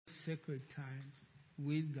sacred time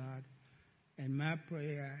with God. And my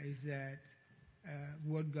prayer is that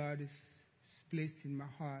what God has placed in my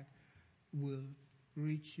heart will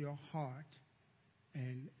reach your heart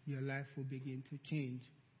and your life will begin to change,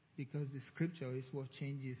 because the scripture is what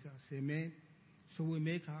changes us. Amen? So we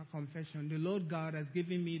make our confession. The Lord God has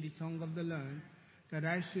given me the tongue of the learned, that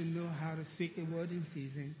I should know how to speak a word in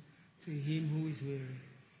season to him who is weary.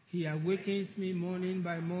 He awakens me morning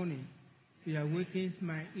by morning. He awakens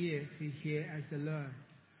my ear to hear as the learned.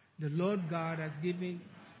 The Lord God has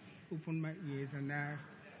opened my ears, and I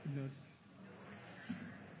know.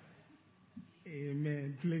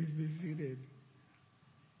 Amen. Please be seated.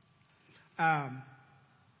 I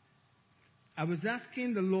was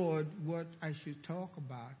asking the Lord what I should talk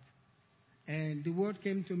about, and the word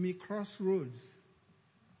came to me, crossroads.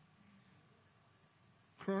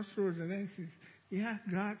 Crossroads, and I said, yeah,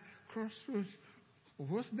 God, crossroads.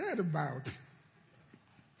 What's that about?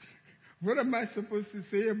 What am I supposed to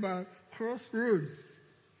say about crossroads?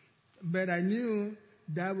 But I knew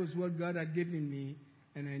that was what God had given me,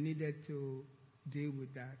 and I needed to deal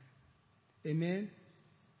with that. Amen?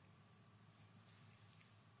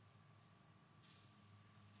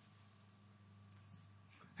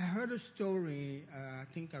 I heard a story, I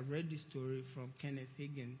think I read the story from Kenneth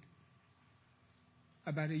Hagin,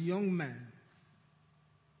 about a young man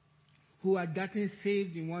who had gotten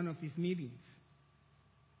saved in one of his meetings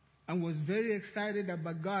and was very excited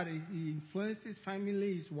about God. He influenced his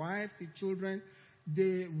family, his wife, the children.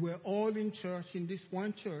 They were all in church, in this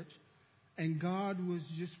one church, and God was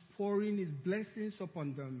just pouring his blessings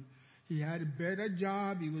upon them. He had a better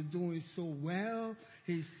job. He was doing so well.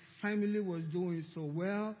 His family was doing so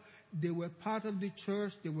well. They were part of the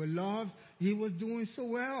church. They were loved. He was doing so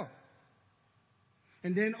well.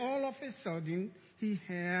 And then all of a sudden, he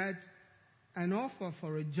had an offer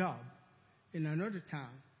for a job in another town.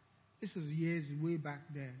 This was years way back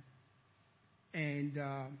then. And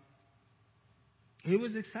he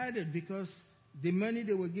was excited because the money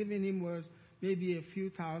they were giving him was maybe a few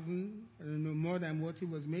thousand, I don't know, more than what he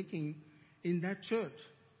was making in that church.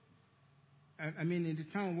 I mean, in the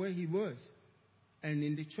town where he was, and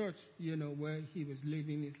in the church, where he was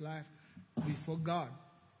living his life before God.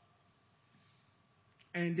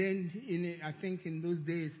 And then, I think in those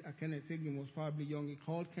days, Kenneth Hagin was probably young. He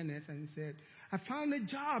called Kenneth and he said, I found a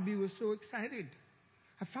job. He was so excited.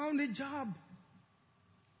 I found a job.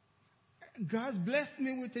 God's blessed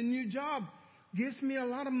me with a new job. Gives me a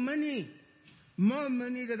lot of money. More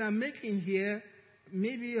money that I'm making here.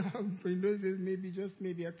 Maybe in those days, maybe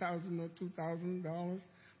 $1,000 or $2,000.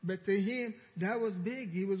 But to him, that was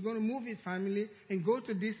big. He was going to move his family and go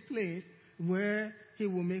to this place where he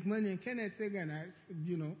will make money. And Kenneth Hagin,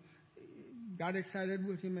 got excited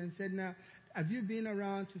with him and said, now, have you been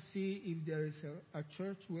around to see if there is a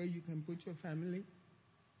church where you can put your family?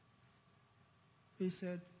 He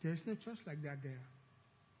said, there's no church like that there.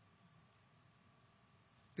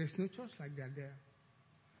 There's no church like that there.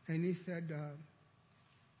 And he said,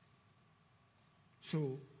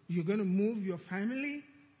 so you're going to move your family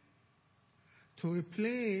to a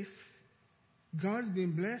place God's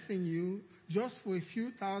been blessing you just for a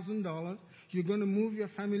few $1,000s. You're going to move your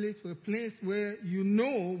family to a place where you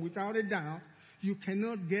know, without a doubt, you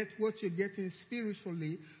cannot get what you're getting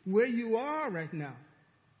spiritually where you are right now.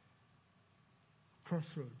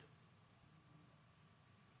 Crossroad.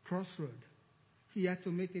 He had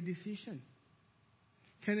to make a decision.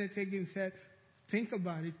 Kenneth Hagin said, think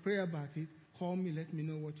about it, pray about it, call me, let me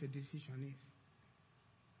know what your decision is.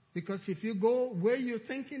 Because if you go where you're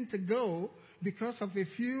thinking to go, because of a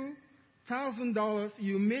few $1,000,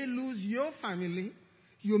 you may lose your family,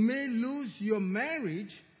 you may lose your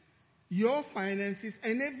marriage, your finances,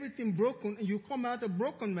 and everything broken, and you come out a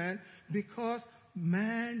broken man, because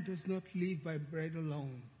man does not live by bread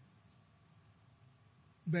alone,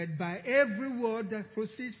 but by every word that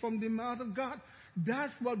proceeds from the mouth of God.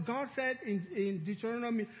 That's what God said in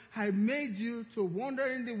Deuteronomy. I made you to wander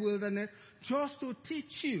in the wilderness just to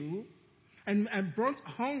teach you, and brought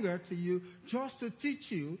hunger to you just to teach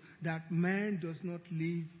you that man does not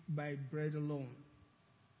live by bread alone,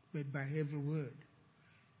 but by every word.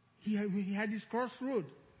 He had this crossroad.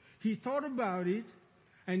 He thought about it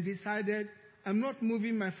and decided, I'm not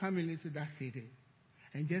moving my family to that city.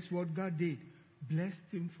 And guess what God did? Blessed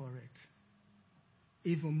him for it.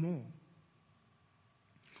 Even more.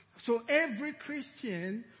 So every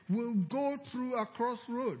Christian will go through a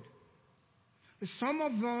crossroad. Some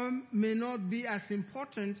of them may not be as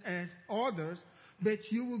important as others, but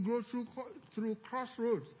you will go through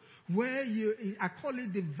crossroads where I call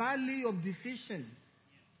it the valley of decision.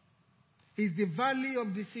 It's the valley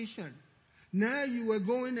of decision. Now you were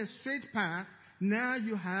going a straight path. Now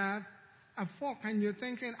you have a fork and you're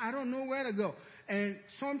thinking, I don't know where to go. And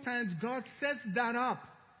sometimes God sets that up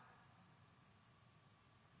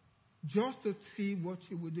just to see what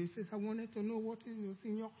you would do. He says, I wanted to know what was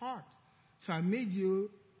in your heart. So I made you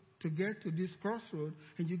to get to this crossroad,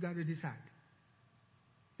 and you got to decide.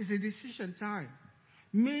 It's a decision time.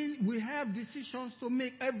 We have decisions to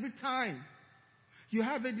make every time. You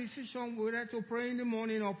have a decision whether to pray in the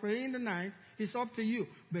morning or pray in the night. It's up to you.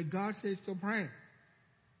 But God says to pray.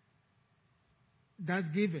 That's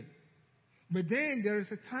given. But then there is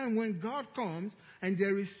a time when God comes and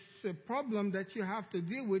there is a problem that you have to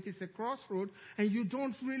deal with. It's a crossroad and you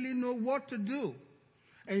don't really know what to do.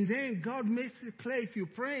 And then God makes it clear. If you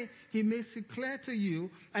pray, He makes it clear to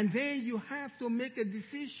you. And then you have to make a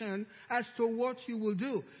decision as to what you will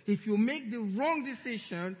do. If you make the wrong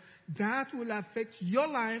decision, that will affect your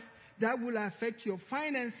life. That will affect your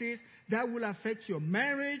finances. That will affect your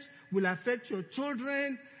marriage. Will affect your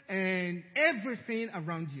children and everything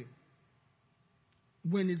around you.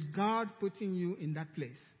 When it's God putting you in that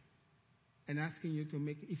place and asking you to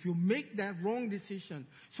make, if you make that wrong decision,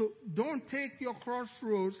 so don't take your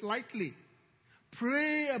crossroads lightly.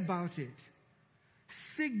 Pray about it.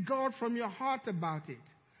 Seek God from your heart about it.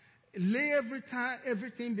 Lay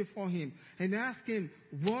everything before Him and ask Him,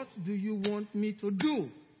 what do you want me to do?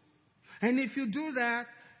 And if you do that,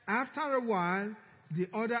 after a while, the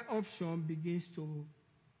other option begins to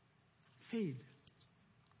fade.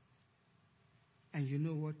 And you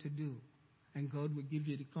know what to do. And God will give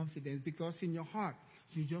you the confidence because in your heart,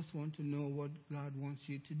 you just want to know what God wants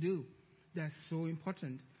you to do. That's so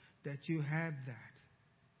important that you have that.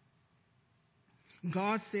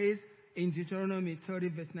 God says in Deuteronomy 30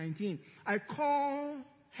 verse 19, I call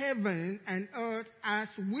heaven and earth as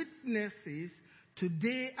witnesses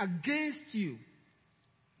today against you.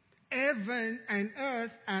 Heaven and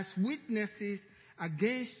earth as witnesses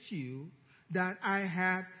against you that I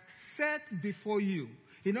have set before you.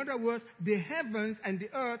 In other words, the heavens and the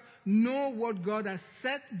earth know what God has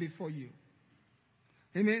set before you.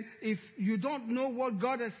 Amen. If you don't know what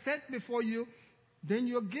God has set before you, then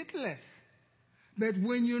you're guiltless. But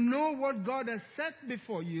when you know what God has set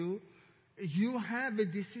before you, you have a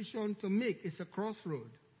decision to make. It's a crossroad.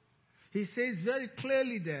 He says very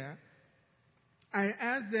clearly there, I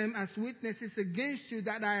ask them as witnesses against you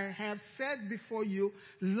that I have set before you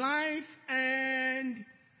life and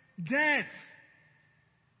death,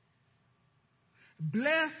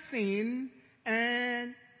 blessing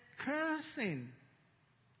and cursing.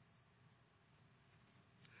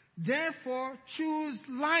 Therefore, choose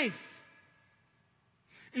life.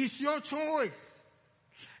 It's your choice.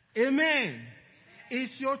 Amen.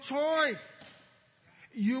 It's your choice.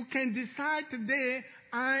 You can decide today,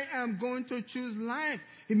 I am going to choose life.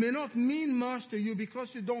 It may not mean much to you because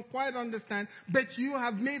you don't quite understand, but you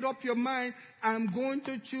have made up your mind, I'm going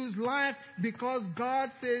to choose life because God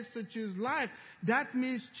says to choose life. That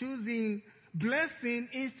means choosing blessing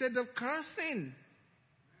instead of cursing.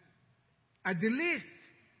 At the least.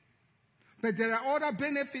 But there are other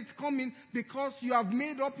benefits coming because you have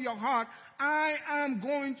made up your heart, I am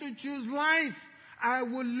going to choose life. I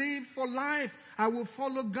will live for life. I will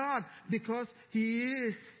follow God because He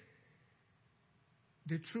is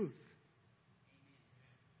the truth.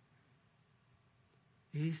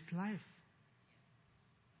 He is life.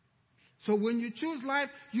 So when you choose life,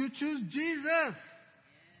 you choose Jesus.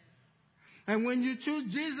 And when you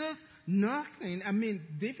choose Jesus,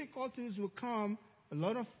 difficulties will come, a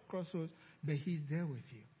lot of crossroads, but He's there with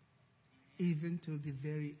you. Even till the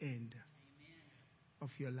very end of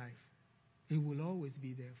your life. He will always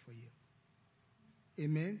be there for you.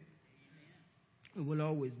 Amen? He will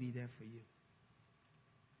always be there for you.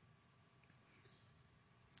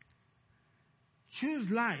 Choose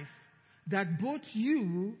life that both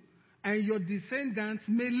you and your descendants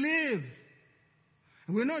may live.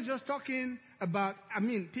 And we're not just talking about,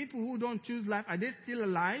 people who don't choose life, are they still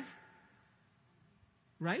alive?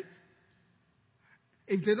 Right?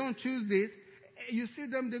 If they don't choose this, you see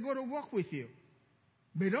them, they go to work with you.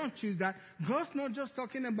 They don't choose that. God's not just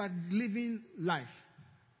talking about living life.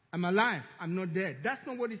 I'm alive. I'm not dead. That's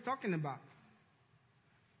not what He's talking about.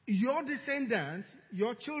 Your descendants,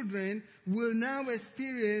 your children, will now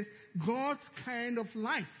experience God's kind of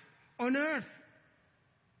life on earth.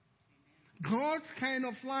 God's kind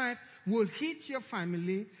of life will hit your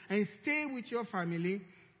family and stay with your family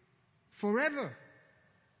forever.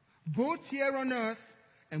 Both here on earth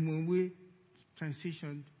and when we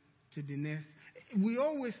transition to the next. We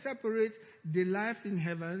always separate the life in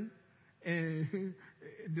heaven and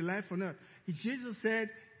the life on earth. Jesus said,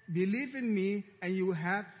 believe in me and you will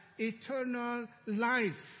have eternal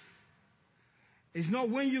life. It's not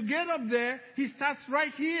when you get up there, he starts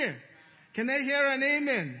right here. Can I hear an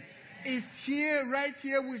amen? It's here, right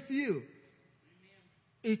here with you.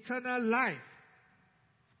 Eternal life.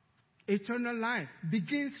 Eternal life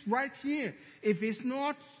begins right here. If it's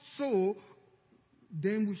not so,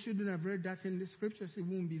 then we shouldn't have read that in the scriptures. It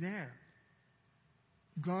won't be there.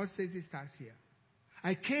 God says it starts here.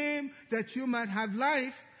 I came that you might have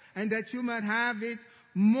life and that you might have it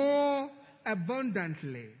more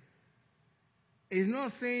abundantly. It's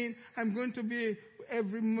not saying I'm going to be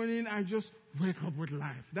every morning I just wake up with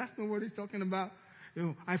life. That's not what he's talking about. You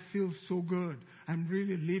know, I feel so good. I'm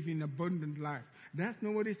really living abundant life. That's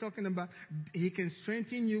not what he's talking about. He can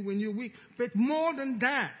strengthen you when you're weak. But more than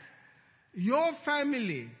that, your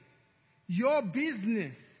family, your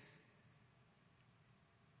business,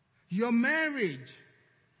 your marriage,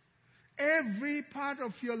 every part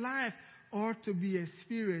of your life ought to be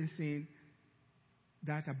experiencing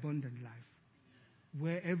that abundant life,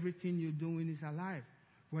 where everything you're doing is alive.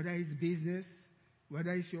 Whether it's business,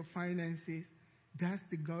 whether it's your finances, that's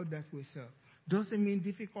the God that we serve. Doesn't mean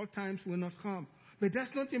difficult times will not come. But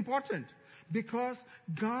that's not important, because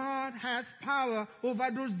God has power over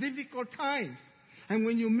those difficult times. And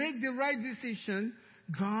when you make the right decision,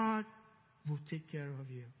 God will take care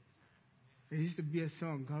of you. There used to be a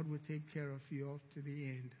song, God will take care of you up to the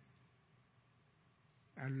end.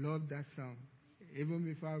 I love that song. Even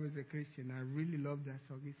before I was a Christian, I really loved that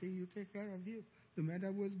song. He said, you take care of you. No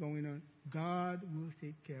matter what's going on, God will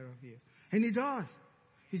take care of you. And he does.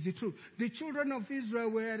 It's the truth. The children of Israel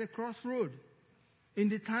were at a crossroad in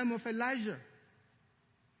the time of Elijah.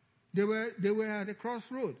 They were at a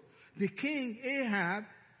crossroad. The king Ahab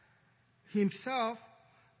himself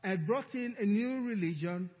had brought in a new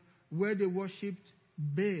religion where they worshipped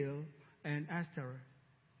Baal and Ashtoreth.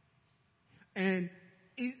 And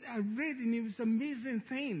I read, and it was an amazing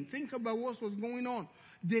thing. Think about what was going on.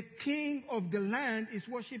 The king of the land is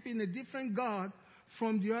worshiping a different god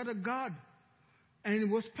from the other god.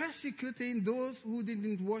 And was persecuting those who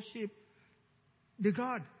didn't worship the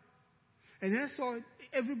God. And that's why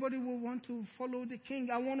everybody will want to follow the king.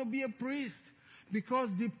 I want to be a priest. Because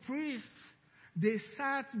the priests, they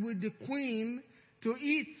sat with the queen to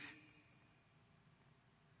eat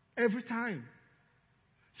every time.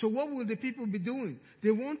 So what will the people be doing?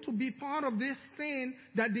 They want to be part of this thing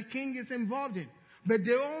that the king is involved in. But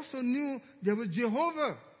they also knew there was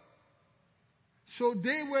Jehovah. So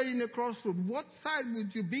they were in a crossroad. What side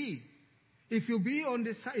would you be? If you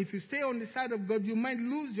stay on the side of God, you might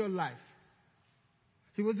lose your life.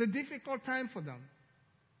 It was a difficult time for them.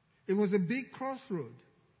 It was a big crossroad.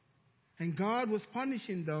 And God was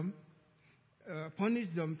punishing them,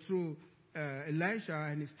 punished them through Elijah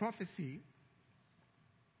and his prophecy.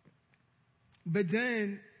 But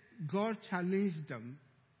then God challenged them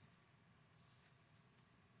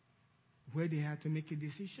where they had to make a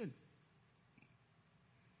decision.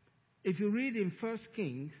 If you read in 1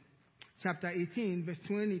 Kings chapter 18, verse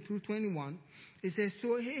 20 through 21, it says,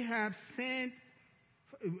 so Ahab sent,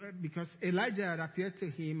 because Elijah had appeared to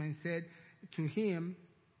him and said to him,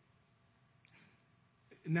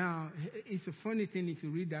 now, it's a funny thing if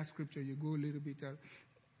you read that scripture, you go a little bit,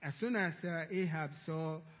 as soon as Ahab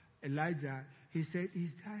saw Elijah, he said, is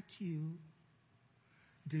that you,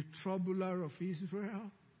 the troubler of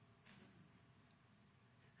Israel?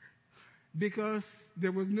 Because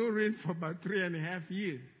there was no rain for about 3.5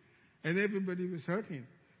 years. And everybody was hurting.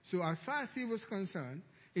 So as far as he was concerned,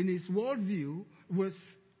 in his worldview, was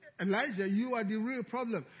Elijah, you are the real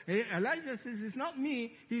problem. Elijah says, it's not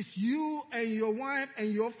me, it's you and your wife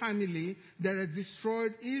and your family that have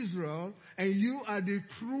destroyed Israel, and you are the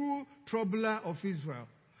true troubler of Israel.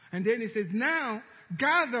 And then he says, now,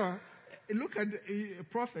 gather, look at a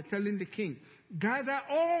prophet telling the king, gather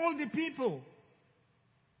all the people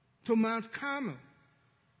to Mount Carmel.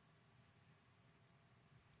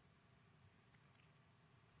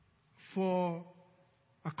 For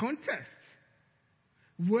a contest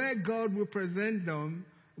where God will present them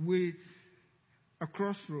with a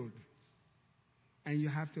crossroad. And you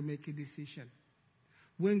have to make a decision.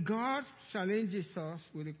 When God challenges us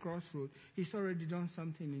with a crossroad, He's already done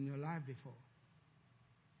something in your life before.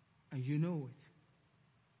 And you know it.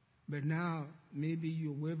 But now, maybe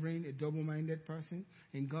you're wavering, a double-minded person,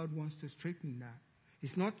 and God wants to straighten that.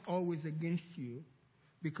 It's not always against you,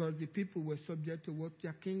 because the people were subject to what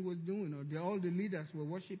their king was doing, or all the leaders were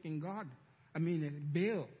worshiping God.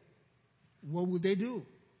 Baal. What would they do?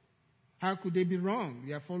 How could they be wrong?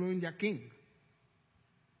 They are following their king.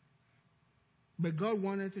 But God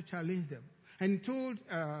wanted to challenge them. And he told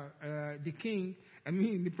the king,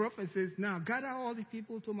 the prophet says, now gather all the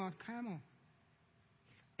people to Mount Carmel.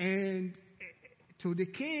 And to the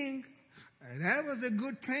king, that was a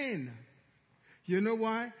good plan. You know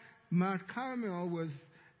why? Mount Carmel was,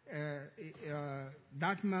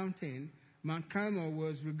 that mountain, Mount Carmel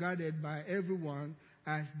was regarded by everyone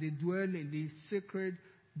as the sacred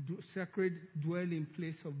dwelling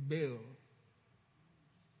place of Baal.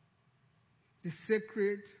 The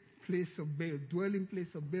sacred place of Baal, dwelling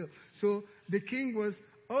place of Baal. So the king was,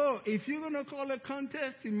 if you're going to call a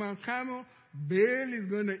contest in Mount Carmel, Baal is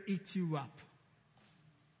going to eat you up.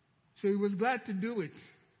 So he was glad to do it.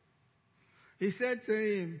 He said to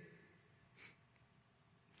him,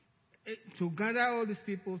 to gather all these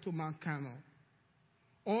people to Mount Carmel,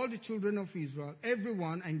 all the children of Israel,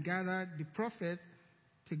 everyone, and gather the prophets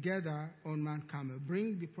together on Mount Carmel.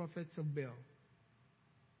 Bring the prophets of Baal.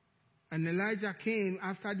 And Elijah came,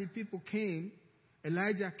 after the people came,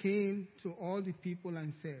 Elijah came to all the people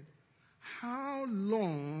and said, how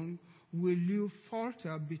long will you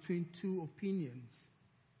falter between two opinions?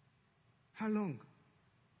 How long?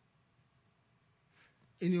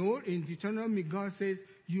 In Deuteronomy, God says,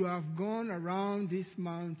 you have gone around this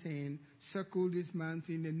mountain, circled this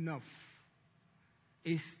mountain enough.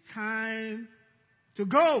 It's time to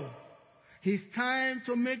go. It's time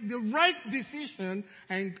to make the right decision,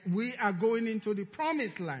 and we are going into the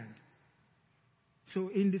promised land. So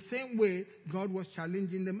in the same way, God was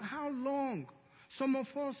challenging them. How long? Some of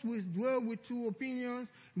us, we dwell with two opinions.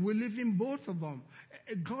 We live in both of them.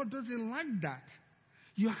 God doesn't like that.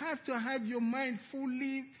 You have to have your mind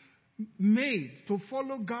fully made to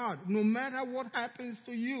follow God, no matter what happens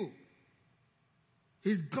to you.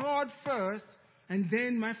 It's God first, and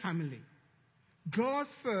then my family. God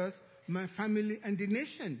first, my family, and the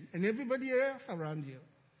nation, and everybody else around you.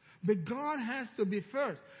 But God has to be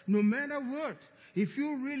first, no matter what. If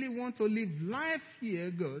you really want to live life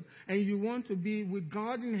here good, and you want to be with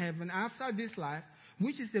God in heaven after this life,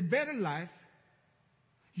 which is a better life,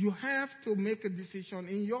 you have to make a decision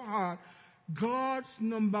in your heart. God's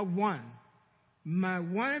number one. My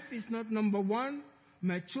wife is not number one.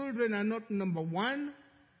 My children are not number one.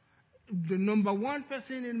 The number one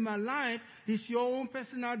person in my life is your own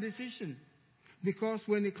personal decision. Because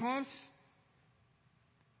when it comes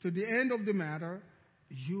to the end of the matter,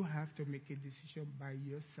 you have to make a decision by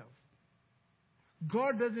yourself.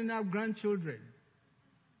 God doesn't have grandchildren.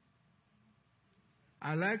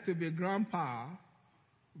 I like to be a grandpa,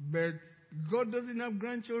 but God doesn't have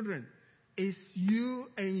grandchildren. It's you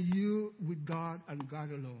and you with God and God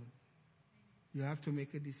alone. You have to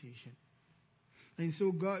make a decision. And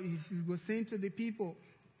so God was saying to the people,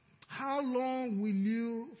 how long will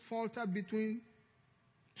you falter between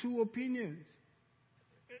two opinions?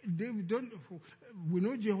 We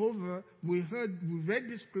know Jehovah. We read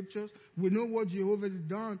the scriptures. We know what Jehovah has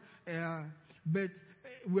done. But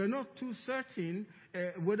we're not too certain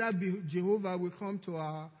whether Jehovah will come to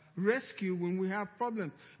our rescue when we have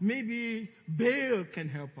problems. Maybe Baal can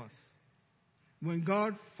help us. When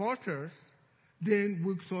God falters, then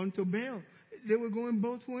we turn to Baal. They were going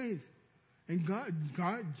both ways. And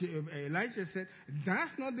Elijah said,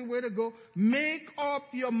 that's not the way to go. Make up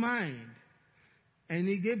your mind. And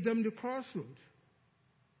he gave them the crossroads.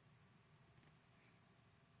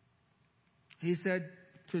 He said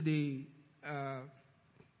to the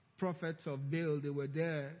prophets of Baal, they were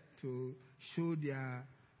there to show their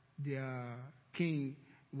king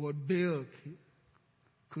what Baal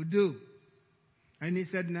could do. And he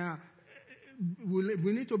said, now,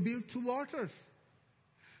 we need to build two altars.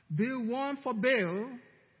 Build one for Baal,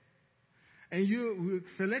 and you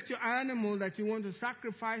select your animal that you want to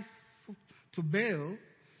sacrifice to Baal,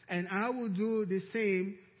 and I will do the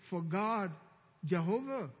same for God,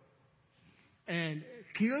 Jehovah. And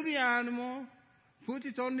kill the animal, put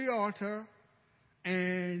it on the altar,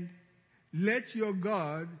 and let your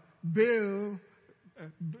God, Baal,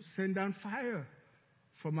 send down fire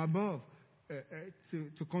from above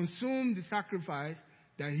to consume the sacrifice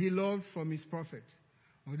that he loved from his prophets.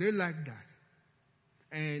 Oh, they like that.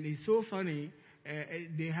 And it's so funny.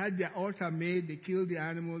 They had their altar made. They killed the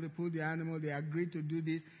animal. They pulled the animal. They agreed to do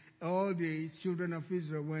this. All the children of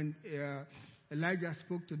Israel, when Elijah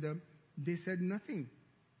spoke to them, they said nothing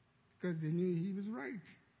because they knew he was right.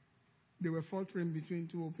 They were faltering between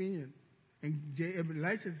two opinions. And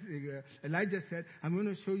Elijah said, I'm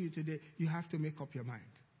going to show you today, you have to make up your mind.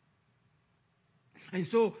 And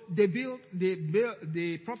so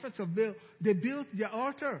the prophets of Baal, they built their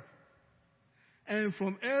altar. And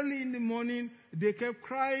from early in the morning, they kept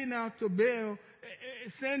crying out to Baal,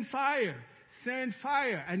 send fire, send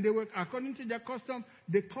fire. And they were, according to their custom,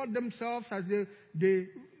 they cut themselves as they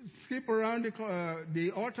skip around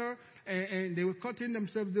the altar, and they were cutting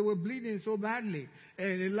themselves. They were bleeding so badly.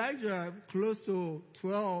 And Elijah, close to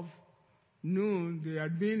 12 noon, they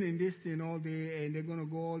had been in this thing all day, and they're going to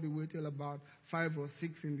go all the way till about 5 or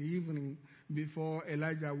 6 in the evening before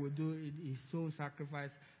Elijah would do his soul sacrifice,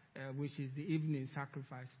 which is the evening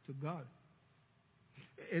sacrifice to God.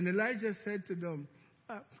 And Elijah said to them,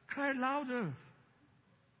 cry louder.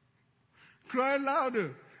 Cry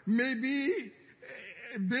louder. Maybe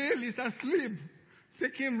Baal is asleep.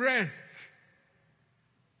 Take him rest.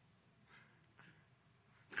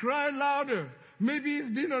 Cry louder. Maybe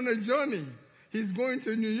he's been on a journey. He's going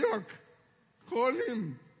to New York. Call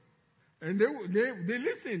him. And they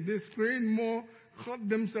listened. They screamed more, cut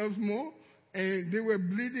themselves more, and they were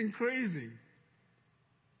bleeding crazy.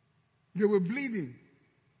 They were bleeding.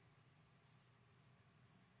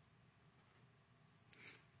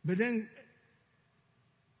 But then,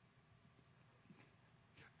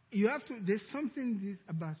 there's something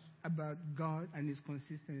about God and His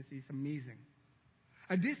consistency. It's amazing.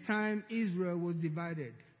 At this time, Israel was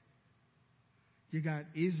divided. You got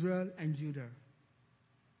Israel and Judah.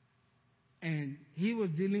 And He was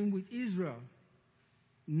dealing with Israel,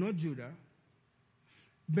 not Judah.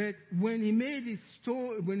 But when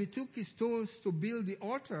He took his stones to build the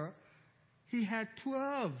altar, He had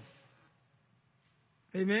 12.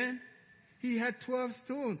 Amen? He had 12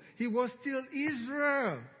 stones. He was still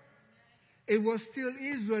Israel. It was still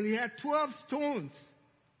Israel. He had 12 stones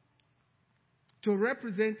to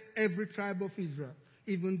represent every tribe of Israel,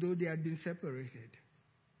 even though they had been separated.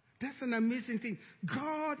 That's an amazing thing.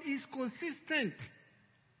 God is consistent.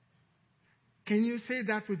 Can you say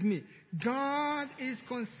that with me? God is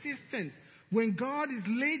consistent. When God has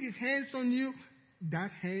laid His hands on you,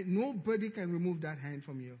 that hand, nobody can remove that hand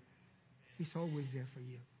from you. He's always there for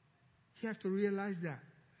you. You have to realize that.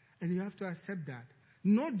 And you have to accept that.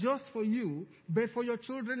 Not just for you, but for your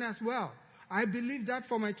children as well. I believe that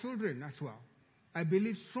for my children as well. I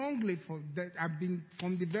believe strongly for that. I've been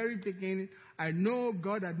from the very beginning. I know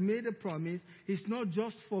God had made a promise. It's not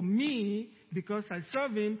just for me because I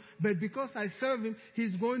serve Him, but because I serve Him,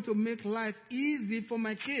 He's going to make life easy for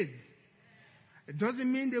my kids. It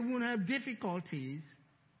doesn't mean they won't have difficulties,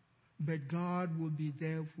 but God will be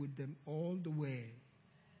there with them all the way.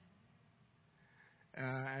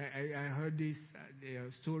 I heard this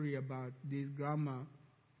story about this grandma.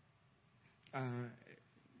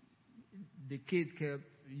 The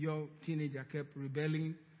young teenager kept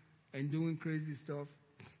rebelling and doing crazy stuff.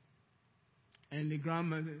 And the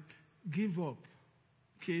grandma said, give up,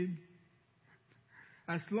 kid.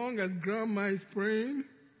 As long as grandma is praying,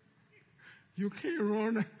 you can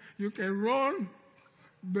run,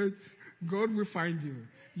 but God will find you.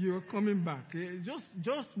 You are coming back.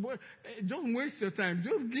 Don't waste your time.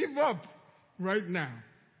 Just give up right now.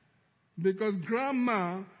 Because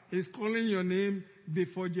grandma is calling your name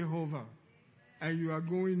before Jehovah. And you are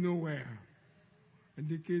going nowhere. And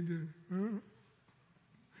the kid,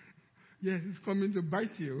 yes, it's coming to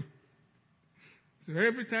bite you. So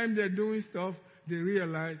every time they're doing stuff, they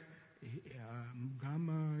realize,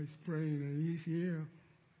 grandma is praying and He's here.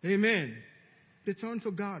 Amen. They turn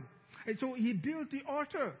to God. And so He built the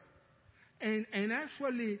altar and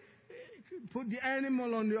actually put the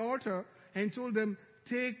animal on the altar and told them,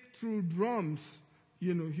 take through drums,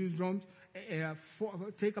 huge drums,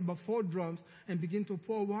 take about 4 drums and begin to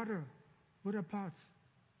pour water pots.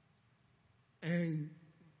 And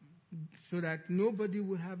so that nobody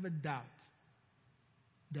would have a doubt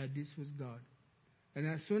that this was God. And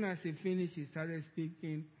as soon as he finished, he started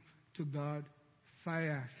speaking to God.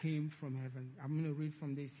 Fire came from heaven. I'm going to read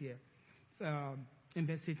from this here. In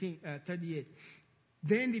verse 38.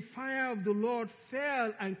 Then the fire of the Lord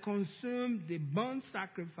fell and consumed the burnt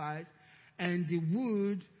sacrifice and the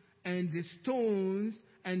wood and the stones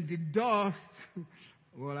and the dust.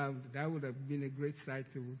 Well, that would have been a great sight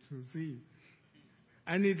to see.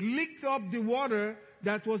 And it licked up the water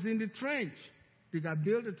that was in the trench. They had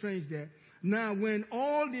built a trench there. Now, when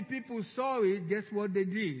all the people saw it, guess what they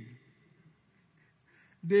did?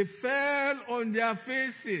 They fell on their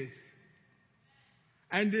faces.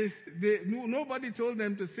 And nobody told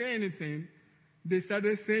them to say anything. They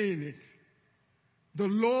started saying it. The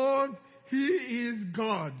Lord, He is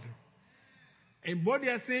God. And what they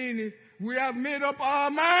are saying is, we have made up our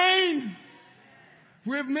minds.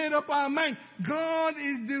 We've made up our mind. God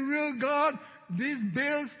is the real God. This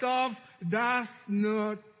Baal stuff, that's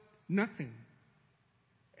nothing.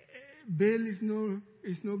 Baal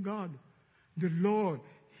is no God. The Lord,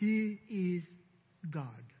 He is God.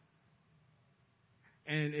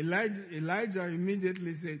 And Elijah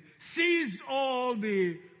immediately said, seize all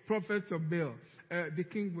the prophets of Baal the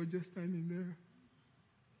king was just standing there.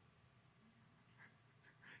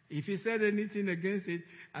 If he said anything against it,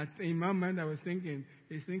 in my mind I was thinking,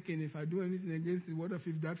 if I do anything against it, what if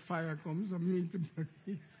that fire comes on me to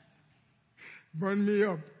burn me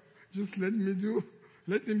up? Just let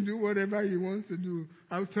him do whatever he wants to do.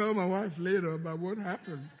 I'll tell my wife later about what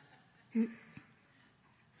happened.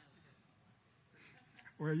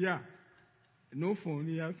 Well, yeah, no phone.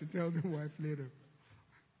 He has to tell the wife later.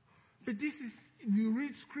 But you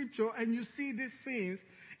read scripture and you see these things,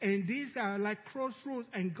 and these are like crossroads,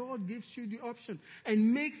 and God gives you the option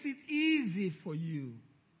and makes it easy for you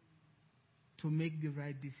to make the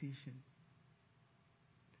right decision.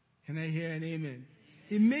 Can I hear an amen?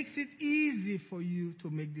 He makes it easy for you to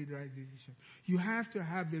make the right decision. You have to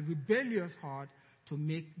have a rebellious heart to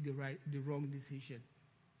make the wrong decision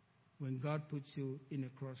when God puts you in a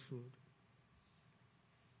crossroad.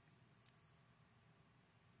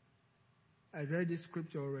 I read this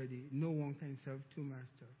scripture already. No one can serve two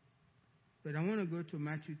masters. But I want to go to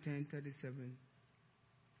Matthew 10:37.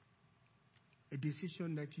 A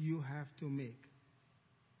decision that you have to make.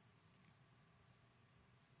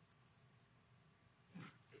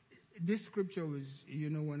 This scripture was,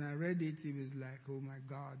 when I read it, it was like, oh my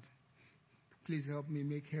God, please help me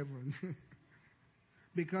make heaven.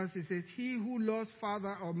 Because it says, he who loves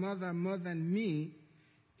father or mother more than me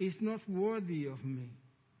is not worthy of me.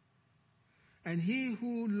 And he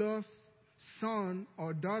who loves son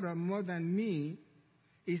or daughter more than me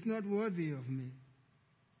is not worthy of me.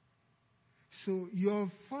 So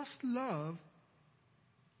your first love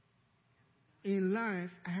in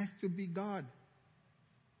life has to be God.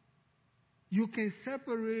 You can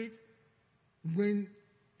separate even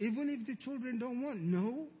if the children don't want.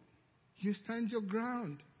 No, you stand your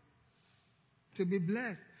ground to be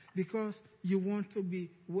blessed because you want to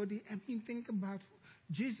be worthy. Think about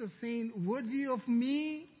Jesus saying, worthy of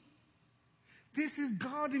me. This is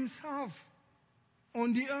God himself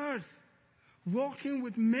on the earth, walking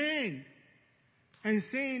with men and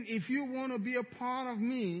saying, if you want to be a part of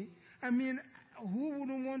me, who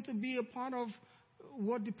wouldn't want to be a part of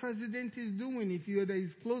what the president is doing? If you're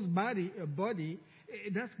his close buddy,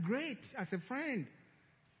 that's great as a friend.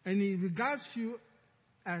 And he regards you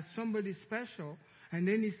as somebody special. And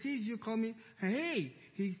then he sees you coming, hey,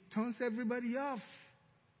 he turns everybody off.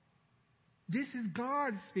 This is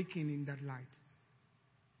God speaking in that light.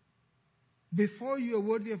 Before you are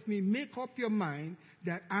worthy of me, make up your mind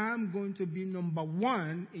that I'm going to be number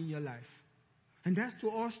one in your life. And that's to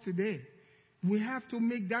us today. We have to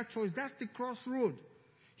make that choice. That's the crossroad.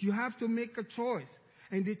 You have to make a choice.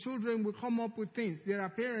 And the children will come up with things. There are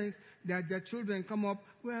parents that their children come up,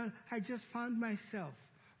 well, I just found myself.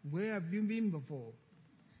 Where have you been before?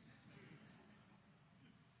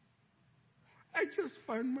 I just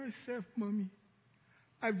found myself, Mommy.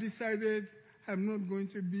 I've decided I'm not going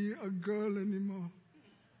to be a girl anymore.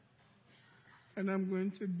 And I'm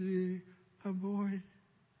going to be a boy.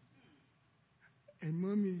 And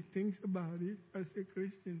Mommy thinks about it as a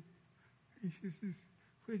Christian. And she says,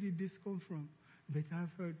 where did this come from? But I've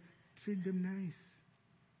heard, treat them nice.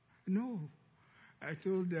 No. I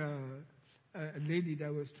told a lady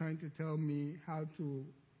that was trying to tell me how to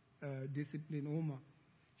discipline Oma.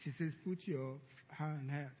 She says, put your hand on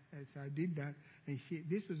her. So I did that. And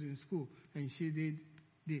this was in school. And she did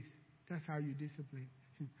this. That's how you discipline.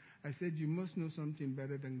 I said, you must know something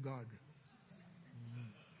better than God.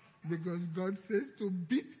 Because God says to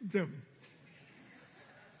beat them.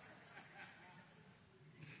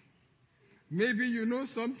 Maybe you know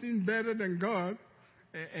something better than God,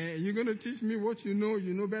 and you're going to teach me what you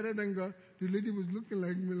know better than God. The lady was looking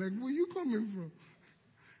like me, like, where are you coming from?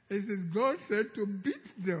 He says, God said to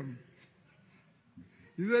beat them.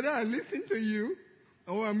 He said, I listen to you,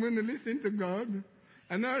 or I'm going to listen to God.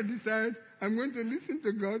 And now I decide I'm going to listen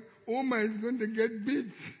to God. Oma is going to get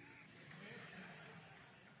beat.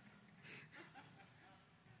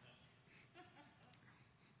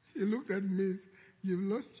 She looked at me,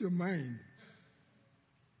 you've lost your mind.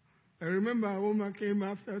 I remember Oma came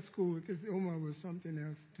after school because Oma was something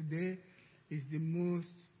else. Today is the most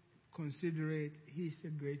considerate. He's a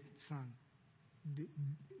great son.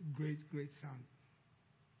 Great son.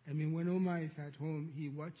 When Oma is at home, he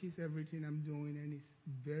watches everything I'm doing and he's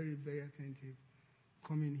very, very attentive.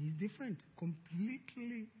 He's different,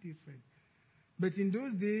 completely different. But in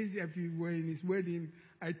those days, if we were in his wedding,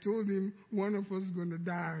 I told him one of us is going to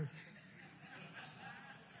die.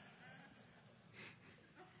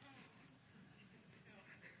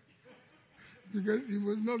 Because he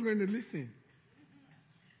was not going to listen.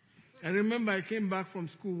 I remember I came back from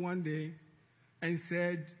school one day and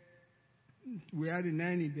said, we had a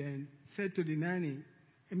nanny then, said to the nanny,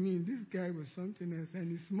 I mean, this guy was something else,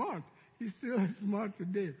 and he's smart. He's still smart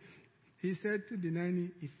today. He said to the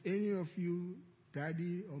nanny, if any of you,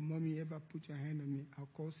 daddy or mommy, ever put your hand on me, I'll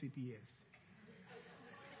call CPS.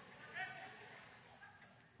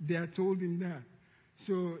 They had told him that.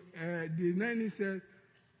 So the nanny said,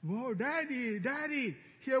 whoa, daddy,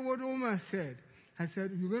 hear what Omar said. I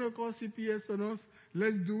said, you're going to call CPS on us?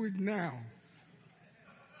 Let's do it now.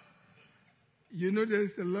 You know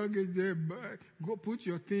there's a luggage there, but go put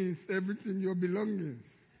your things, everything, your belongings.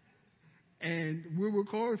 And we will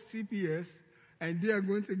call CPS, and they are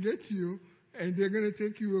going to get you, and they're going to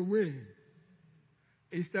take you away.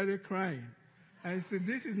 He started crying. I said,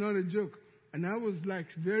 this is not a joke. And I was like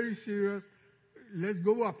very serious. Let's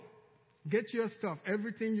go up. Get your stuff.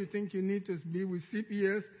 Everything you think you need to be with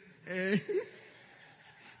CPS, and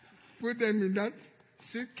put them in that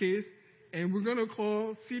suitcase. And we're going to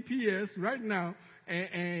call CPS right now,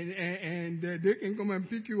 and they can come and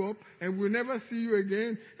pick you up, and we'll never see you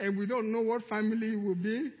again, and we don't know what family you will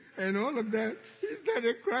be, and all of that. He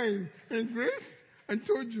started crying. And Grace, I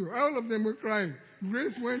told you, all of them were crying.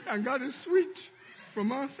 Grace went and got a switch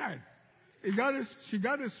from outside. She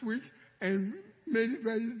got a switch and made it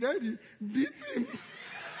by his daddy, beat him.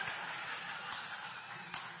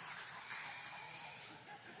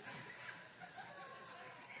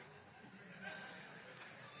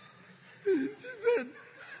 She said,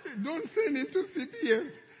 don't send him to CPS.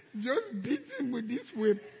 Just beat him with this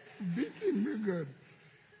whip. Beat him real good.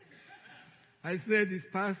 I said it's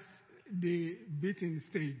past the beating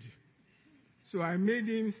stage. So I made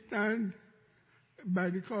him stand by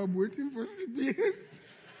the curb waiting for CPS.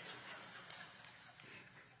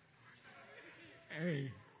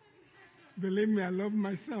 Hey, believe me, I love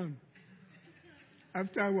my son.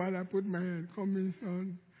 After a while, I put my hand, come in,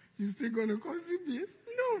 son. You still going to call CPS?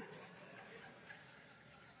 No.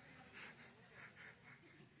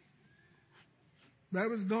 That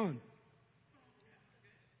was gone.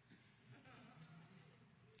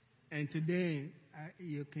 And today,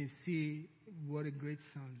 you can see what a great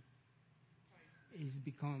son. He's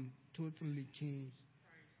become totally changed.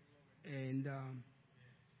 And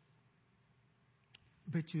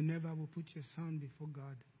but you never will put your son before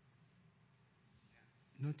God,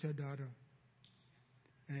 not your daughter.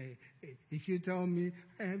 Hey, if you tell me,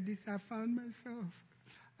 I have this, I found myself.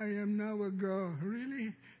 I am now a girl.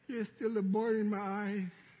 Really? You're still a boy in my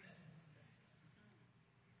eyes.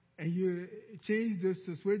 And you change those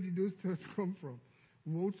thoughts. Where did those thoughts come from?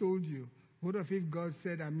 Who told you? What if God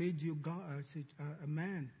said, I made you a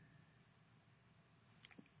man?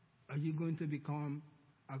 Are you going to become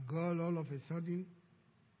a girl all of a sudden?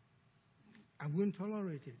 I wouldn't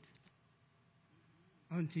tolerate it.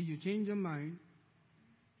 Until you change your mind,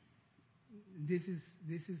 this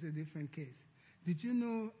is a different case. Did you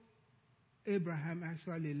know Abraham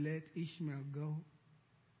actually let Ishmael go?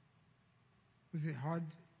 It was a hard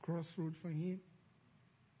crossroad for him.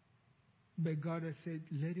 But God has said,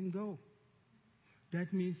 let him go.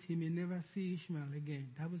 That means he may never see Ishmael again.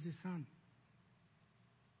 That was his son.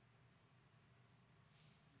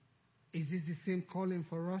 Is this the same calling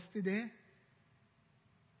for us today?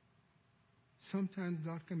 Sometimes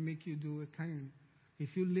God can make you do a kind.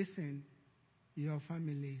 If you listen, your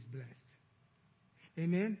family is blessed.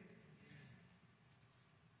 Amen?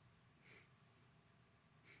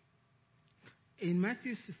 In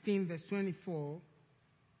Matthew 16, verse 24,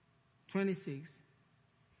 26,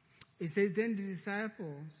 it says,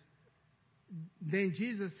 Then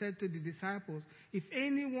Jesus said to the disciples, if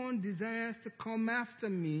anyone desires to come after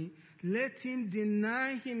me, let him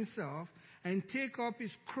deny himself and take up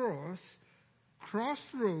his cross,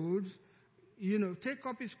 Crossroads, take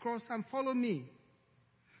up his cross and follow me.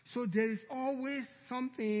 So there is always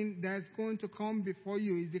something that's going to come before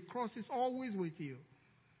you. The cross is always with you.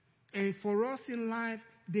 And for us in life,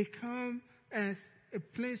 they come as a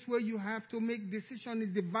place where you have to make decisions.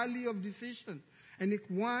 It's the valley of decision. And it's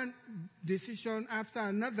one decision after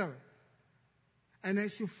another. And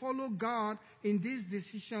as you follow God in this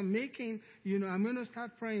decision making, I'm going to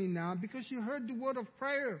start praying now because you heard the word of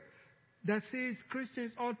prayer that says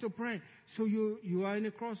Christians ought to pray. So you are in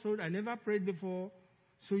a crossroad. I never prayed before.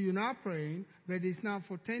 So you're now praying, but it's now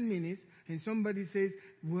for 10 minutes. And somebody says,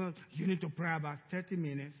 well, you need to pray about 30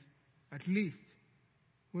 minutes at least.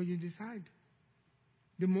 Well, you decide.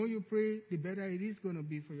 The more you pray, the better it is going to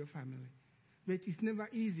be for your family. But it's never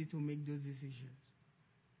easy to make those decisions.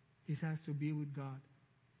 It has to be with God.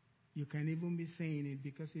 You can even be saying it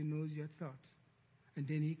because He knows your thoughts. And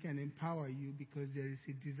then He can empower you because there is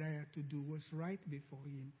a desire to do what's right before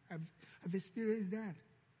Him. I've experienced that.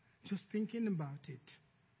 Just thinking about it.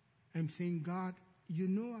 I'm saying, God,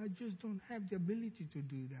 I just don't have the ability to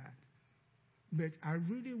do that. But I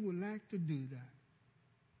really would like to do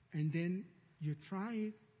that. And then you try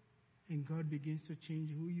it, and God begins to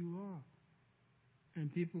change who you are.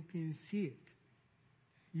 And people can see it.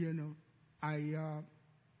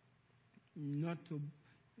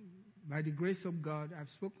 By the grace of God, I've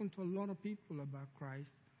spoken to a lot of people about Christ.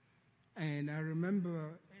 And I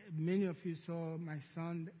remember many of you saw my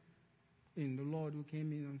son in the Lord who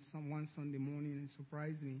came in on one Sunday morning and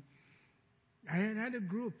surprised me. I had a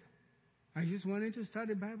group. I just wanted to start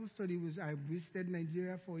a Bible study. I visited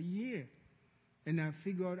Nigeria for a year. And I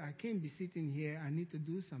figured I can't be sitting here. I need to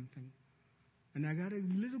do something. And I got a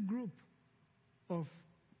little group of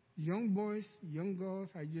young boys, young girls.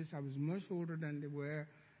 I was much older than they were.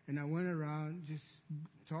 And I went around just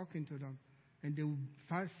talking to them. And they would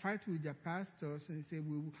fight with their pastors and say,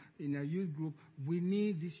 in our youth group, we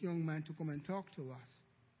need this young man to come and talk to us.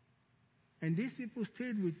 And these people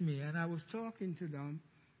stayed with me, and I was talking to them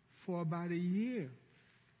for about a year.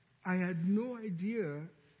 I had no idea,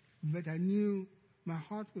 but I knew my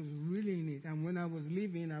heart was really in it. And when I was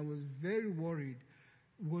leaving, I was very worried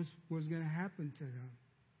what was going to happen to them.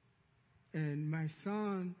 And my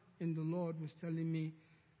son in the Lord was telling me,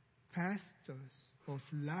 pastors of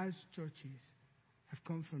large churches have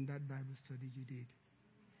come from that Bible study you did.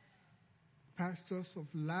 Pastors of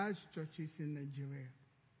large churches in Nigeria.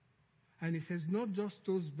 And he says, not just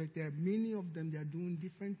those, but there are many of them that are doing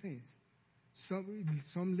different things.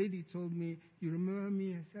 Some lady told me, you remember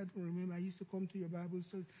me? I said, I don't remember. I used to come to your Bible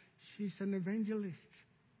study. She's an evangelist.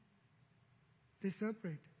 They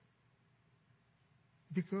separate.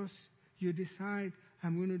 Because you decide,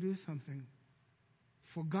 I'm going to do something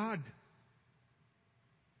for God.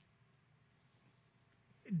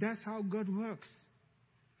 That's how God works.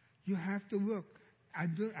 You have to work.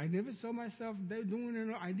 I never saw myself doing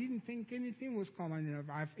it. I didn't think anything was common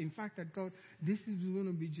enough. In fact, I thought this is going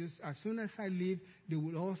to be just, as soon as I leave, they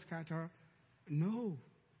will all scatter. No.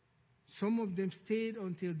 Some of them stayed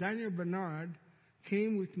until Daniel Bernard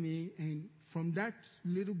came with me, and from that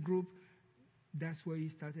little group, that's where he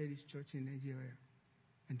started his church in Nigeria.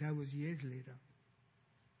 And that was years later.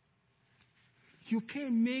 You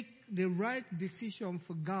can't make the right decision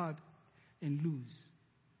for God and lose.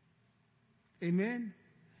 Amen?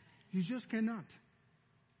 You just cannot.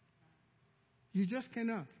 You just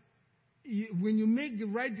cannot. When you make the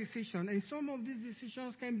right decision, and some of these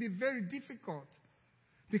decisions can be very difficult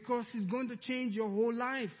because it's going to change your whole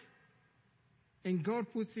life. And God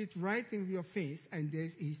puts it right in your face, and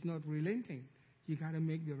He's not relenting. You got to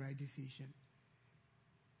make the right decision.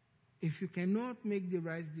 If you cannot make the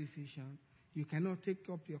right decision, you cannot take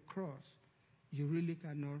up your cross, you really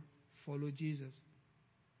cannot follow Jesus.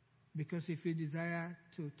 Because if you desire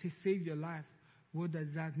to save your life, what does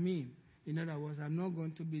that mean? In other words, I'm not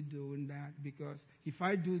going to be doing that, because if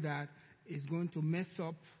I do that, it's going to mess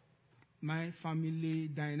up my family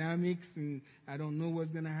dynamics, and I don't know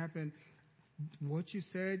what's going to happen. What you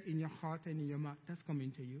said in your heart and in your mouth, that's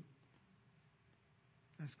coming to you.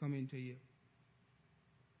 That's coming to you.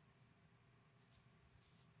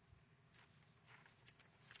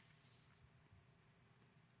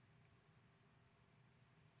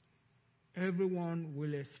 Everyone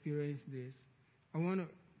will experience this.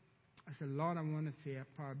 There's a lot I want to say. I'll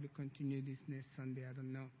probably continue this next Sunday. I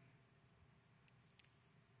don't know.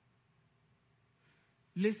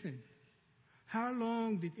 Listen, how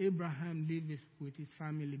long did Abraham live with his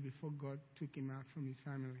family before God took him out from his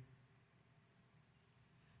family?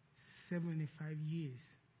 75 years.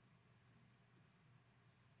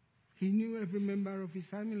 He knew every member of his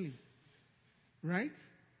family, right?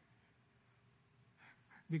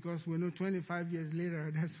 Because we know 25 years later,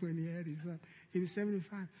 that's when he had his son. He was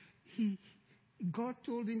 75. God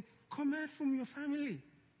told him, come out from your family.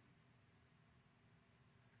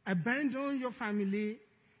 Abandon your family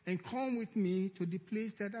and come with me to the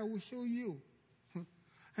place that I will show you.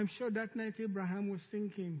 I'm sure that night Abraham was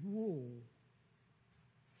thinking, whoa,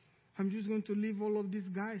 I'm just going to leave all of these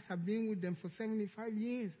guys. I've been with them for 75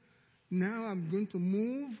 years. Now I'm going to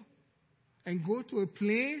move and go to a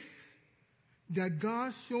place that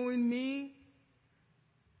God's showing me.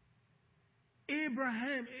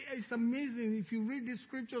 Abraham, it's amazing. If you read the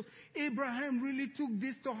scriptures, Abraham really took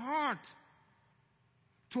this to heart.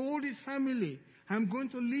 Told his family, I'm going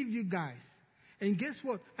to leave you guys. And guess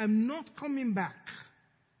what? I'm not coming back.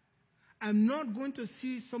 I'm not going to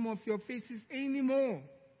see some of your faces anymore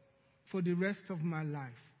for the rest of my life.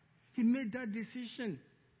 He made that decision.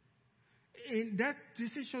 And that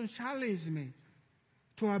decision challenged me.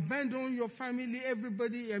 To abandon your family,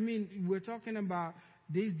 everybody, we're talking about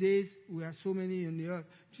these days, we are so many on the earth.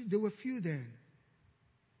 There were few then.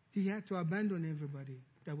 He had to abandon everybody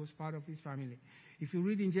that was part of his family. If you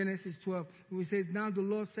read in Genesis 12, it says, now the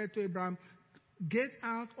Lord said to Abraham, get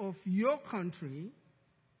out of your country,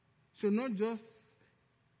 so not just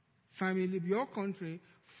family, your country,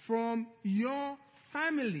 from your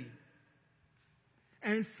family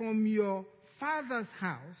and from your father's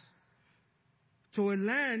house to a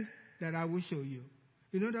land that I will show you.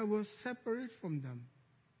 You know, that was separate from them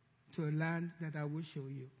to a land that I will show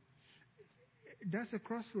you. That's a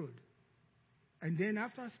crossroad. And then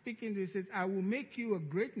after speaking this, it says, I will make you a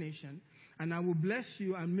great nation, and I will bless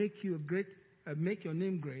you and make you make your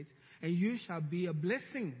name great, and you shall be a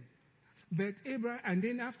blessing. But Abraham, and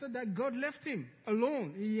then after that, God left him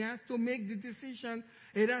alone. He has to make the decision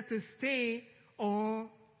either to stay or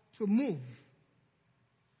to move.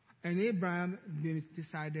 And Abraham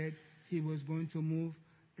decided he was going to move,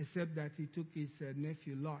 except that he took his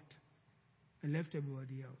nephew Lot and left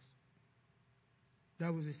everybody else.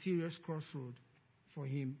 That was a serious crossroad for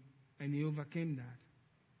him, and he overcame that.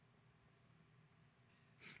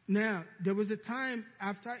 Now, there was a time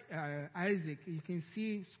after Isaac, you can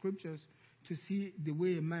see scriptures to see the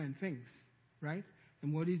way a man thinks, right?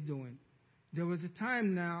 And what he's doing. There was a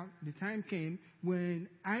time now, the time came when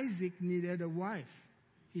Isaac needed a wife.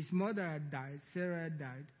 His mother had died, Sarah had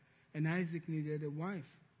died, and Isaac needed a wife.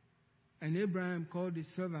 And Abraham called his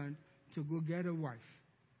servant to go get a wife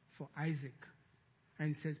for Isaac.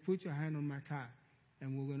 And says, put your hand on my thigh,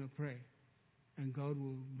 and we're going to pray. And God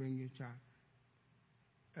will bring you a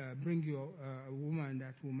child. Bring you a woman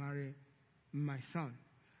that will marry my son.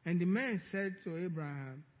 And the man said to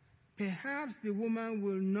Abraham, perhaps the woman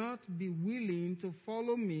will not be willing to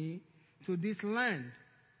follow me to this land.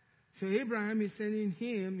 So Abraham is sending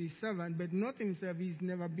him, his servant, but not himself. He's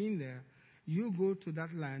never been there. You go to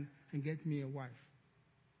that land and get me a wife.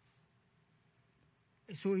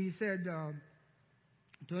 So he said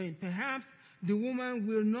to him, perhaps the woman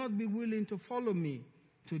will not be willing to follow me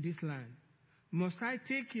to this land. Must I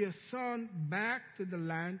take your son back to the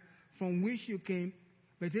land from which you came?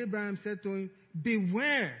 But Abraham said to him,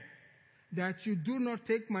 beware that you do not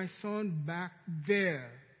take my son back there.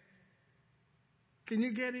 Can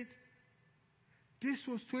you get it? This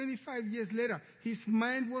was 25 years later. His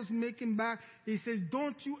mind was making back. He says,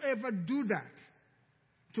 don't you ever do that.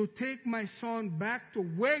 To take my son back to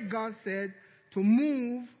where God said to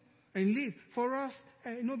move and live. For us,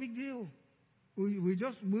 no big deal. We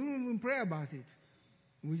don't even pray about it.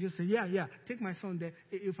 We just say, yeah, take my son there.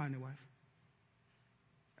 You'll find a wife.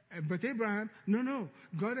 But Abraham, no.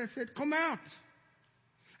 God has said, come out.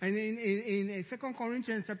 And in 2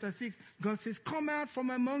 Corinthians chapter 6, God says, come out from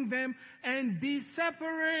among them and be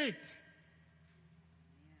separate.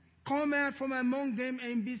 Come out from among them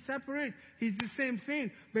and be separate. It's the same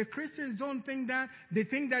thing. But Christians don't think that. They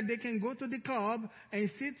think that they can go to the club and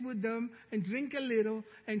sit with them and drink a little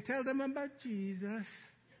and tell them about Jesus.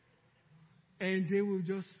 And they will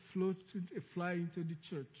just fly into the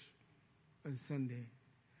church on Sunday.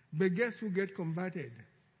 But guess who get converted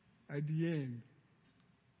at the end?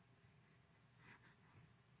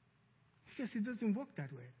 Because it doesn't work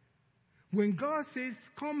that way. When God says,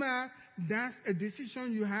 come out, that's a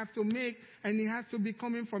decision you have to make, and it has to be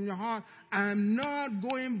coming from your heart. I'm not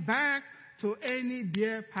going back to any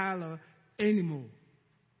beer parlor anymore.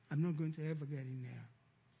 I'm not going to ever get in there.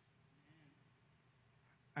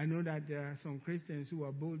 I know that there are some Christians who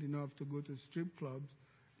are bold enough to go to strip clubs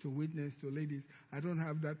to witness to ladies. I don't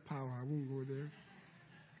have that power. I won't go there.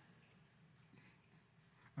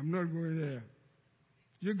 I'm not going there.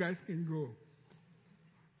 You guys can go.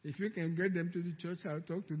 If you can get them to the church, I'll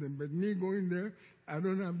talk to them. But me going there, I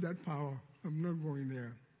don't have that power. I'm not going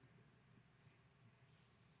there.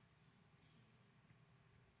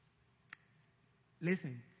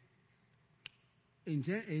 Listen.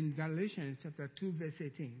 In Galatians chapter 2, verse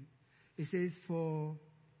 18, it says, for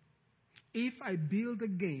if I build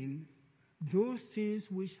again those things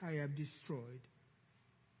which I have destroyed,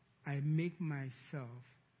 I make myself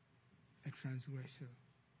a transgressor.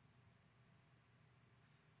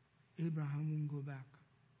 Abraham won't go back.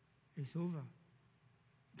 It's over.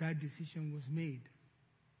 That decision was made,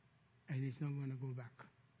 and it's not going to go back.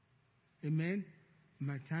 Amen?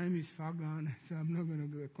 My time is far gone, so I'm not going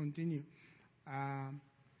to continue. I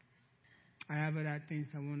have other things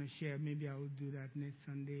I want to share. Maybe I will do that next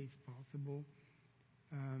Sunday if possible.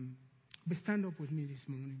 But stand up with me this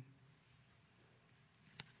morning.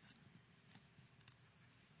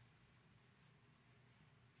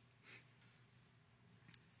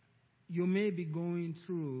 You may be going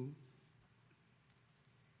through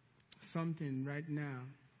something right now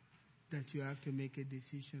that you have to make a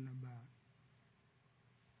decision about.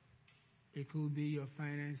 It could be your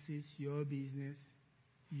finances, your business,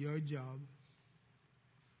 your job,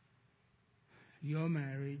 your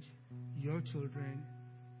marriage, your children.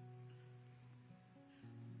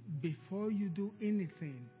 Before you do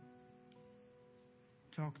anything,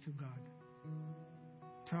 talk to God.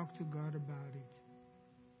 Talk to God about it.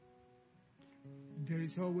 There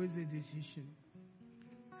is always a decision.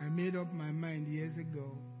 I made up my mind years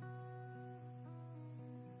ago.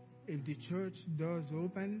 If the church doors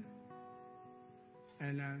open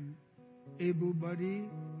and I'm able-bodied,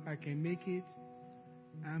 I can make it,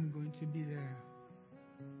 I'm going to be there.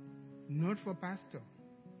 Not for pastor.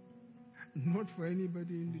 Not for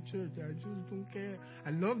anybody in the church. I just don't care.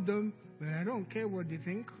 I love them, but I don't care what they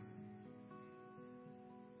think.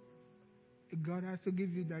 God has to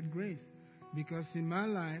give you that grace. Because in my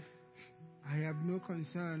life, I have no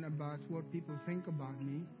concern about what people think about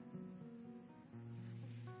me.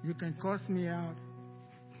 You can cuss me out.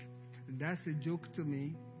 That's a joke to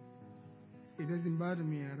me. It doesn't bother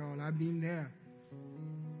me at all. I've been there.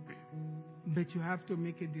 But you have to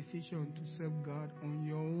make a decision to serve God on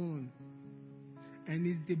your own. And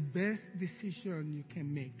it's the best decision you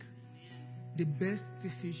can make. The best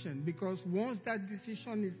decision. Because once that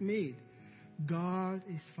decision is made, God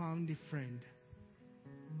has found a friend.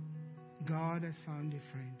 God has found a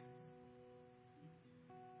friend.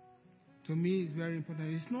 To me, it's very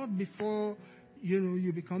important. It's not before,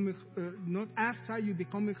 you become not after you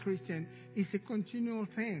become a Christian. It's a continual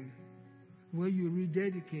thing where you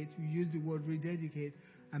rededicate. You use the word rededicate.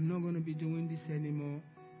 I'm not going to be doing this anymore.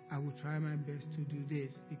 I will try my best to do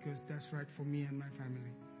this because that's right for me and my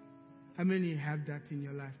family. How many have that in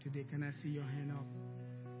your life today? Can I see your hand up?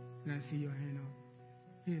 Can I see your hand up?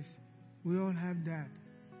 Yes, we all have that.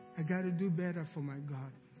 I got to do better for my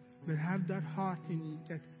God. But have that heart in you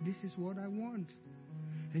that this is what I want.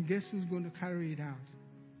 And guess who's going to carry it out?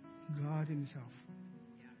 God himself.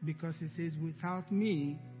 Because he says, without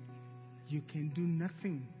me, you can do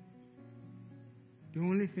nothing. The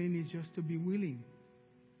only thing is just to be willing.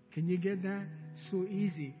 Can you get that? So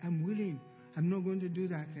easy. I'm willing. I'm not going to do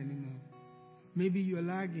that anymore. Maybe you're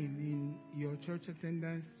lagging in your church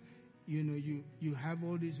attendance. You have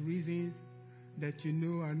all these reasons that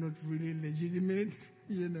are not really legitimate.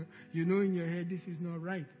 You know in your head this is not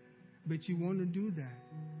right. But you want to do that.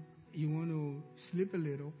 You want to slip a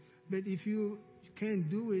little. But if you can't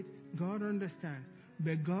do it, God understands.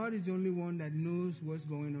 But God is the only one that knows what's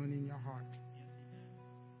going on in your heart.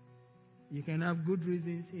 You can have good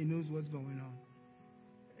reasons. He knows what's going on.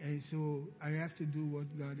 And so I have to do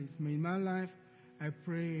what God is. In my life, I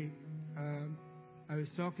pray. I was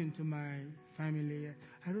talking to my family.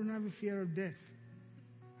 I don't have a fear of death.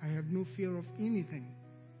 I have no fear of anything.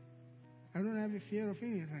 I don't have a fear of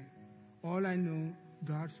anything. All I know,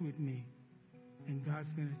 God's with me. And God's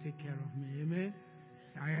going to take care of me. Amen?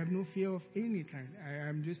 I have no fear of anything.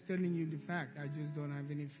 I'm just telling you the fact. I just don't have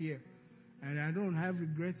any fear. And I don't have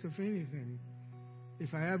regrets of anything.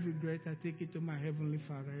 If I have regret, I take it to my Heavenly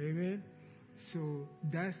Father. Amen? So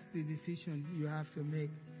that's the decision you have to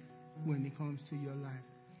make when it comes to your life.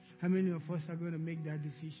 How many of us are going to make that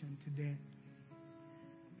decision today?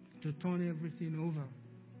 To turn everything over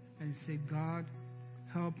and say, God,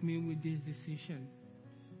 help me with this decision.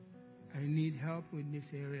 I need help with this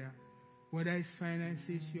area. Whether it's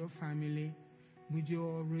finances, your family, would you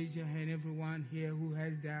all raise your hand? Everyone here who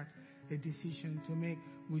has that, a decision to make,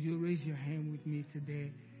 would you raise your hand with me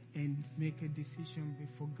today and make a decision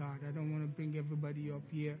before God? I don't want to bring everybody up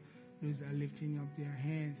here. Those are lifting up their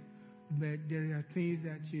hands. But there are things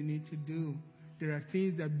that you need to do. There are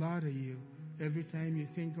things that bother you. Every time you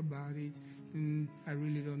think about it, I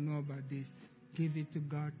really don't know about this. Give it to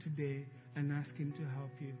God today and ask him to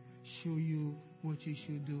help you. Show you what you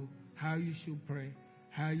should do, how you should pray,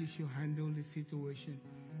 how you should handle the situation,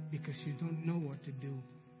 because you don't know what to do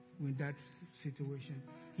with that situation.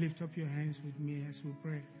 Lift up your hands with me as we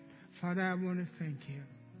pray. Father, I want to thank you.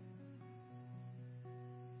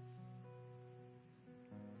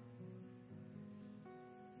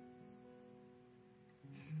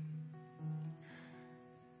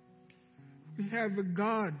 We have a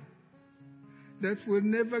God that will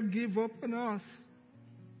never give up on us.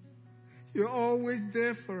 You're always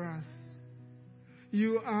there for us.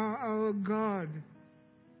 You are our God.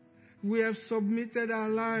 We have submitted our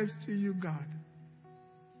lives to you, God.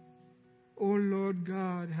 Oh Lord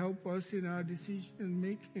God, help us in our decision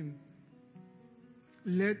making.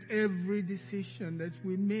 Let every decision that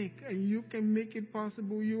we make, and you can make it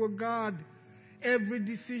possible, you are God. Every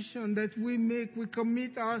decision that we make, we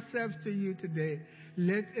commit ourselves to you today.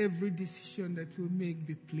 Let every decision that we make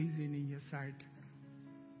be pleasing in your sight.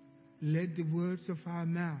 Let the words of our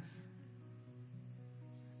mouth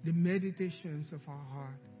the meditations of our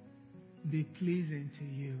heart be pleasing to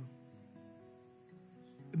you.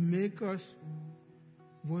 Make us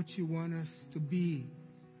what you want us to be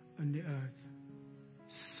on the earth.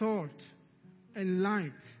 Salt and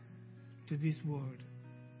light to this world,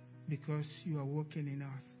 because you are working in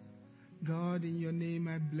us. God, in your name,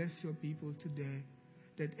 I bless your people today,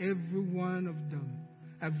 that every one of them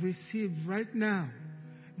have received right now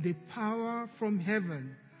the power from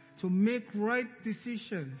heaven to make right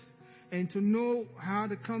decisions and to know how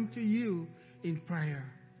to come to you in prayer,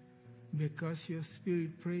 because your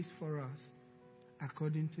Spirit prays for us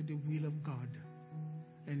according to the will of God.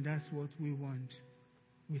 And that's what we want.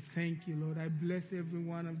 We thank you, Lord. I bless every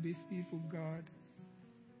one of these people, God.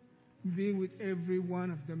 Be with every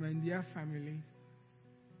one of them and their families,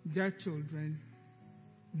 their children.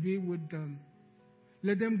 Be with them.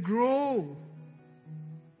 Let them grow.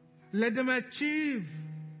 Let them achieve.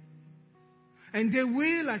 And they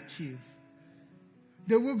will achieve.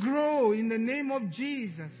 They will grow in the name of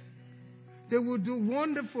Jesus. They will do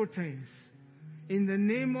wonderful things in the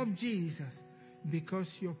name of Jesus, because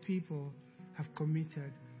your people have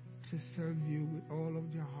committed to serve you with all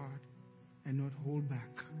of their heart and not hold back.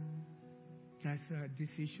 That's a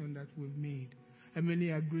decision that we've made. How many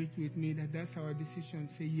agreed with me that that's our decision?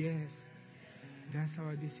 Say yes. That's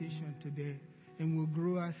our decision today. And we'll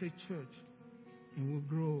grow as a church. And we'll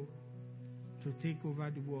grow to take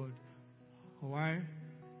over the world. Why?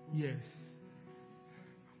 Yes.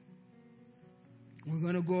 We're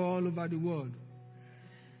going to go all over the world.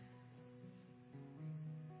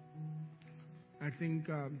 I think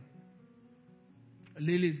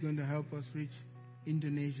Lily is going to help us reach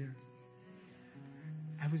Indonesia.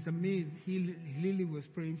 I was amazed. Lily was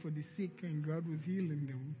praying for the sick and God was healing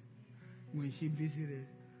them when she visited.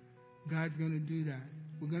 God's going to do that.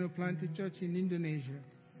 We're going to plant a church in Indonesia,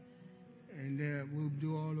 and we'll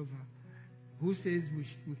do all over. Who says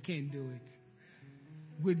we can't do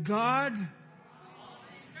it? With God,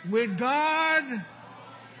 with God,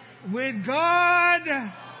 with God.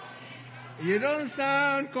 You don't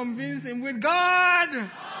sound convincing. With God,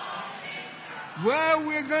 well,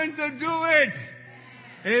 we're going to do it.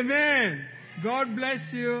 Amen. God bless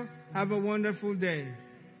you. Have a wonderful day.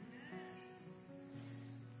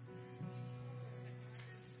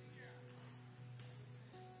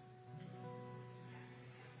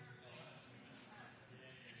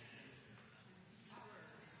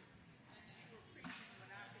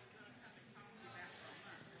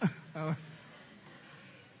 Oh.